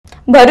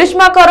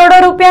ભરૂચમાં કરોડો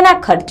રૂપિયાના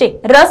ખર્ચે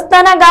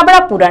રસ્તાના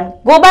ગાબડા પુરાણ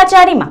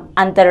ગોબાચારીમાં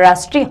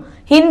આંતરરાષ્ટ્રીય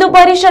હિન્દુ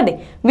પરિષદે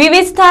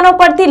વિવિધ સ્થાનો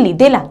પરથી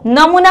લીધેલા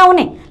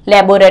નમૂનાઓને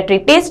લેબોરેટરી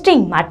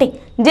ટેસ્ટિંગ માટે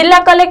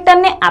જિલ્લા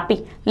કલેક્ટરને આપી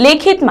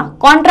લેખિતમાં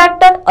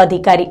કોન્ટ્રાક્ટર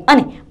અધિકારી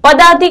અને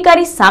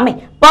પદાધિકારી સામે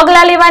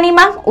પગલાં લેવાની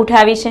માંગ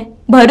ઉઠાવી છે।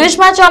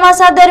 ભરૂચમાં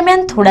ચોમાસા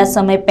દરમિયાન થોડા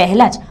સમય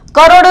પહેલા જ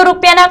કરોડો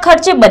રૂપિયાના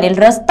ખર્ચે બનેલ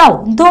રસ્તાઓ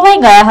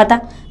ધોવાઈ ગયા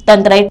હતા।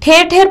 તંત્રએ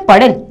ઠેર ઠેર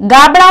પડેલ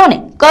ગાબડાઓને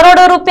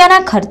કરોડો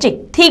રૂપિયાના ખર્ચે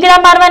થીગડા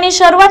મારવાની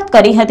શરૂઆત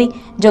કરી હતી।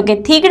 જો કે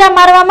થીગડા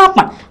મારવામાં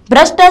પણ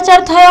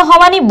ભ્રષ્ટાચાર થયો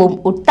હોવાની બૂમ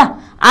ઉઠતા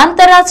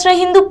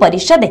આંતરરાષ્ટ્રીય હિન્દુ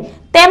પરિષદે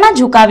તેમાં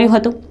ઝુકાવ્યું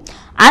હતું।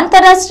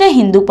 આંતરરાષ્ટ્રીય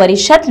હિન્દુ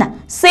પરિષદના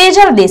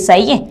સેજલ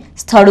દેસાઈએ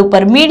સ્થળ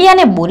ઉપર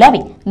મીડિયાને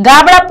બોલાવી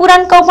ગાબડા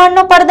પુરાણ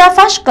કૌભાંડનો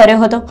પર્દાફાશ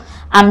કર્યો હતો।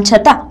 આમ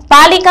છતાં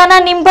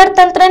પાલિકાના નિંભર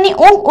તંત્રની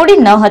ઊંઘ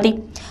ઉડી ન હતી।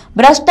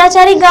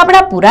 ભ્રષ્ટાચારી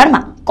ગાબડા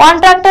પુરાણમાં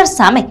કોન્ટ્રાક્ટર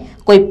સામે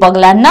કોઈ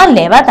પગલાં ન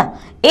લેવાતા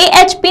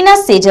એએચપીના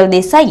સેજલ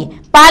દેસાઈએ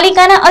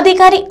પાલિકાના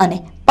અધિકારી અને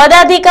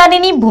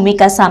પદાધિકારીની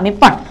ભૂમિકા સામે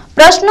પણ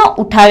પ્રશ્નો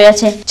ઉઠાવ્યા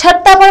છે।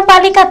 છતાં પણ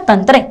પાલિકા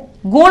તંત્રે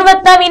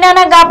ગુણવત્તા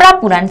વિનાના ગાબડા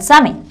પુરાણ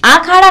સામે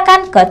આંખ આડા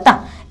કાન કરતા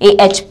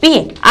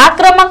એએચપીએ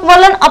આક્રમક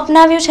વલણ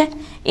અપનાવ્યું છે।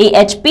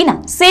 એએચપીના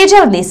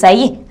સેજલ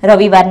દેસાઈએ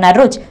રવિવારના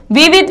રોજ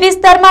વિવિધ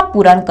વિસ્તારમાં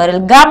પુરાણ કરેલ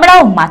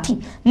ગાબડાઓમાંથી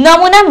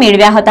નમૂના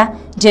મેળવ્યા હતા।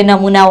 જે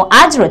નમૂનાઓ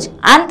આજરોજ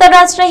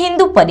આંતરરાષ્ટ્રીય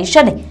હિન્દુ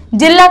પરિષદે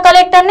જિલ્લા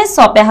કલેક્ટરને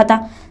સોંપ્યા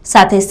હતા।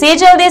 સાથે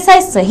સેજલ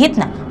દેસાઈ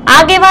સહિતના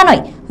આગેવાનોએ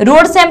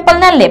રોડ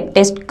સેમ્પલના લેબ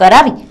ટેસ્ટ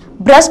કરાવી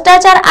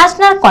ભ્રષ્ટાચાર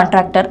આચરનાર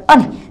કોન્ટ્રાક્ટર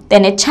અને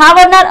તેને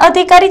છાવરનાર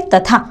અધિકારી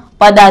તથા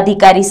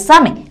પદાધિકારી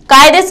સામે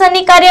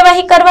કાયદેસરની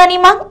કાર્યવાહી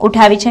કરવાની માંગ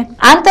ઉઠાવી છે।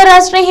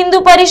 આંતરરાષ્ટ્રીય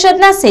હિન્દુ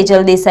પરિષદના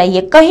સેજલ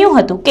દેસાઈએ કહ્યું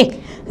હતું કે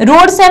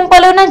રોડ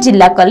સેમ્પલોના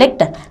જિલ્લા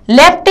કલેક્ટર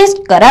લેબ ટેસ્ટ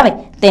કરાવે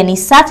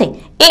તેની સાથે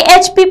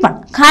એએચપી પણ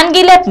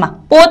ખાનગી લેબમાં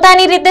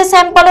પોતાની રીતે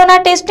સેમ્પલોના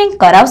ટેસ્ટિંગ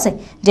કરાવશે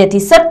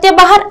જેથી સત્ય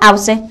બહાર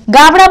આવશે।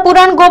 ગાબડા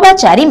પુરાણ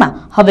ગોબાચારીમાં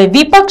હવે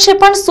વિપક્ષે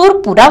પણ સૂર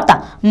પુરાવતા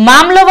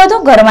મામલો વધુ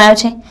ગરમાયો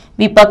છે।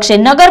 વિપક્ષે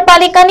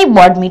નગરપાલિકાની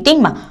બોર્ડ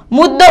મીટિંગમાં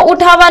મુદ્દો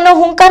ઉઠાવવાનો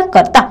હુંકાર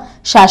કરતા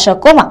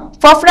શાસકોમાં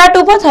ફફડાટ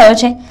ઉભો થયો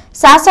છે।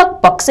 શાસક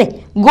પક્ષે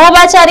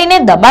ગોબાચારીને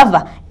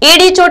દબાવવા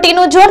એડી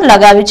ચોટીનું જોર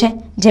લગાવ્યું છે,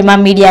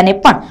 જેમાં મીડિયાને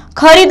પણ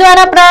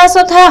ખરીદવાના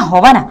પ્રયાસો થયા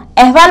હોવાના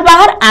અહેવાલ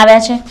બહાર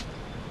આવ્યા છે।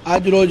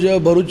 આજ રોજ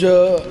ભરૂચ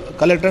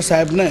કલેક્ટર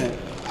સાહેબને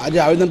આજે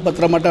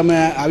આવેદનપત્ર માટે અમે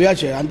આવ્યા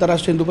છે।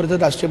 આંતરરાષ્ટ્રીય હિન્દુ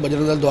પરિષદ રાષ્ટ્રીય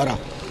બજરંગ દળ દ્વારા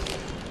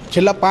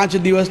છેલ્લા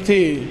 5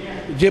 દિવસથી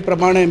જે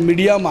પ્રમાણે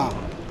મીડિયામાં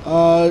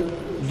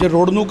જે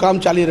રોડનું કામ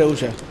ચાલી રહ્યું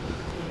છે,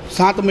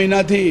 7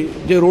 મહિનાથી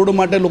જે રોડ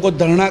માટે લોકો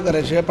ધરણા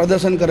કરે છે,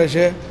 પ્રદર્શન કરે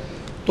છે,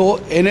 તો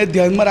એને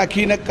ધ્યાનમાં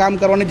રાખીને કામ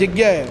કરવાની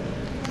જગ્યાએ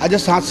આજે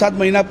 7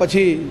 મહિના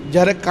પછી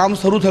જ્યારે કામ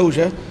શરૂ થયું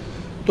છે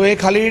તો એ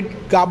ખાલી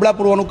ગાબડા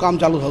પૂરવાનું કામ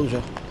ચાલુ થયું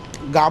છે।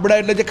 ગાબડા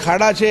એટલે જે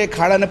ખાડા છે, એ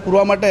ખાડાને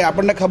પૂરવા માટે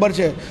આપણને ખબર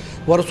છે,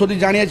 વર્ષોથી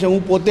જાણીએ છીએ।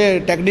 હું પોતે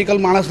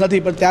ટેકનિકલ માણસ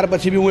નથી, પણ ત્યાર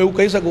પછી બી હું એવું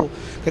કહી શકું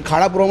કે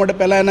ખાડા પૂરવા માટે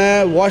પહેલાં એને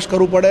વોશ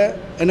કરવું પડે,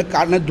 એને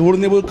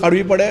ધૂળને બધું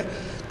કાઢવી પડે,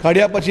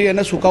 કાઢ્યા પછી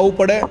એને સુકાવવું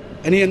પડે,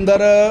 એની અંદર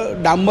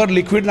ડામર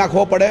લિક્વિડ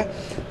નાખવો પડે,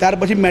 ત્યાર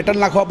પછી મેટલ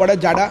નાખવા પડે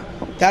જાડા,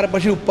 ત્યાર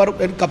પછી ઉપર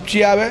એની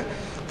કપચી આવે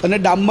અને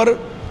ડામર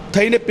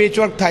થઈને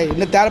પેચવર્ક થાય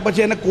ને ત્યાર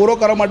પછી એને કોરો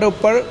કરવા માટે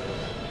ઉપર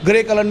ગ્રે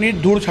કલરની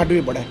ધૂળ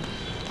છાંટવી પડે।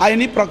 આ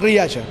એની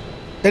પ્રક્રિયા છે।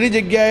 તેની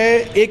જગ્યાએ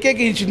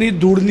 1 ઇંચની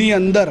ધૂળની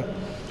અંદર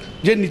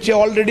જે નીચે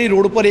ઓલરેડી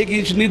રોડ પર 1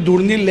 ઇંચની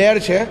ધૂળની લેયર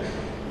છે,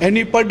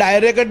 એની પર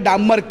ડાયરેક્ટ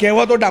ડામર,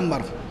 કહેવાતો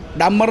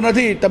ડામર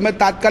નથી, તમે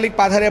તાત્કાલિક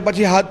પાથર્યા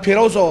પછી હાથ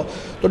ફેરવશો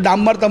તો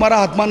ડામર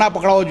તમારા હાથમાં ના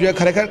પકડાવવો જોઈએ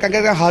ખરેખર,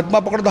 કારણ કે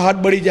હાથમાં પકડો તો હાથ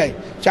બળી જાય,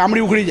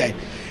 ચામડી ઉખડી જાય।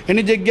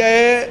 એની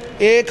જગ્યાએ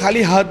એ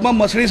ખાલી હાથમાં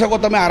મસળી શકો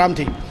તમે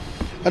આરામથી।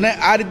 અને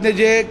આ રીતે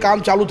જે કામ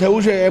ચાલુ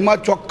થયું છે એમાં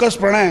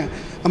ચોક્કસપણે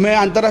અમે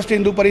આંતરરાષ્ટ્રીય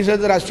હિન્દુ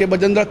પરિષદ રાષ્ટ્રીય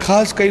બજરંગ દળ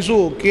ખાસ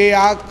કહીશું કે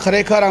આ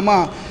ખરેખર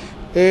આમાં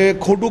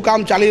ખોટું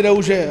કામ ચાલી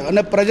રહ્યું છે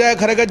અને પ્રજાએ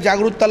ખરેખર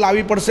જાગૃતતા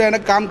લાવવી પડશે અને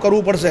કામ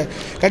કરવું પડશે,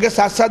 કારણ કે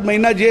 7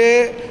 મહિના જે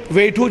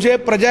વેઠું છે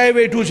પ્રજાએ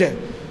વેઠું છે,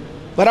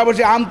 બરાબર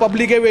છે, આમ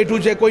પબ્લિકે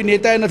વેઠું છે, કોઈ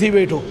નેતાએ નથી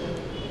વેઠું।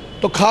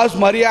 તો ખાસ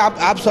મારી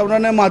આપ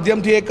સૌના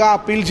માધ્યમથી એક આ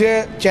અપીલ છે,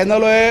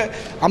 ચેનલોએ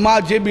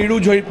આમાં જે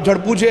બીડું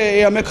ઝડપું છે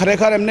એ અમે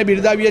ખરેખર એમને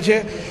બિરદાવીએ છીએ,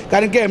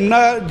 કારણ કે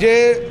એમના જે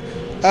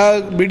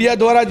મીડિયા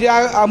દ્વારા જે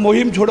આ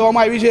મુહિમ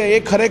છોડવામાં આવી છે એ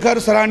ખરેખર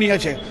સરાહનીય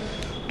છે।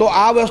 તો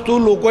આ વસ્તુ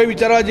લોકોએ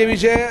વિચારવા જેવી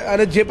છે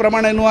અને જે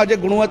પ્રમાણે એનું આજે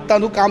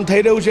ગુણવત્તાનું કામ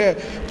થઈ રહ્યું છે,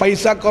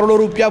 પૈસા કરોડો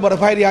રૂપિયા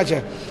બરફાઈ રહ્યા છે,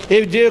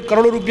 એ જે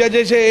કરોડો રૂપિયા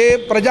જે છે એ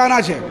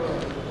પ્રજાના છે,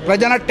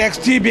 પ્રજાના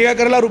ટેક્સથી ભેગા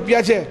કરેલા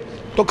રૂપિયા છે।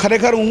 તો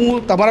ખરેખર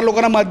હું તમારા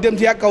લોકોના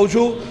માધ્યમથી આ કહું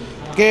છું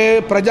કે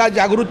પ્રજા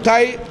જાગૃત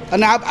થાય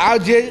અને આ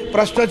જે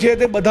પ્રશ્ન છે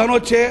તે બધાનો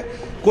જ છે,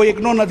 કોઈ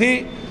એકનો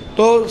નથી।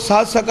 તો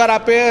સાથ સહકાર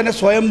આપે અને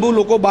સ્વયંભૂ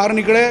લોકો બહાર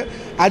નીકળે।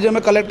 આજે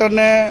અમે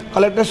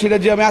કલેક્ટરશ્રીને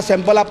જે અમે આ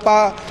સેમ્પલ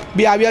આપવા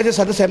બી આવ્યા છે,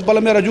 સાથે સેમ્પલ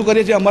અમે રજૂ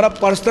કરીએ છીએ। અમારા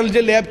પર્સનલ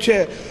જે લેબ છે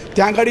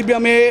ત્યાં આગળ બી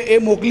અમે એ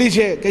મોકલી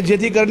છે કે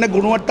જેથી કરીને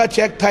ગુણવત્તા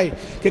ચેક થાય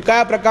કે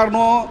કયા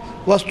પ્રકારનો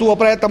વસ્તુ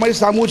વપરાય। તમારી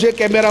સામું છે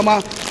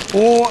કેમેરામાં,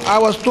 હું આ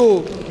વસ્તુ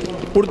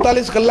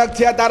 48 કલાક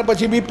થયા ત્યાર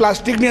પછી બી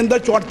પ્લાસ્ટિકની અંદર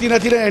ચોંટતી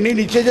નથી ને એની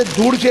નીચે જે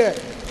ધૂળ છે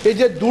એ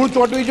જે ધૂળ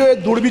ચોંટવી જોઈએ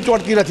એ ધૂળ બી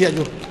ચોંટતી નથી,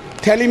 હજુ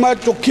થેલીમાં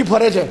ચોખ્ખી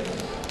ફરે છે।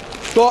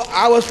 તો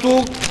આ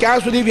વસ્તુ ક્યાં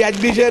સુધી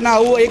વ્યાજબી છે? અને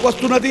આવું એક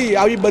વસ્તુ નથી,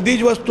 આવી બધી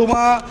જ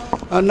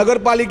વસ્તુમાં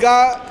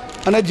નગરપાલિકા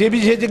અને જે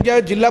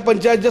જગ્યાએ જિલ્લા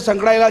પંચાયત જે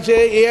સંકળાયેલા છે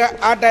એ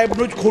આ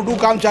ટાઈપનું જ ખોટું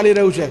કામ ચાલી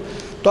રહ્યું છે.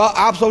 તો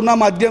આપ સૌના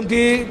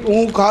માધ્યમથી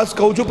હું ખાસ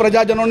કહું છું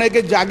પ્રજાજનોને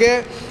કે જાગે.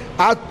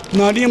 આ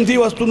નાની અમથી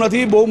વસ્તુ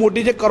નથી, બહુ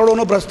મોટી છે.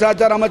 કરોડોનો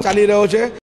ભ્રષ્ટાચાર આમાં ચાલી રહ્યો છે.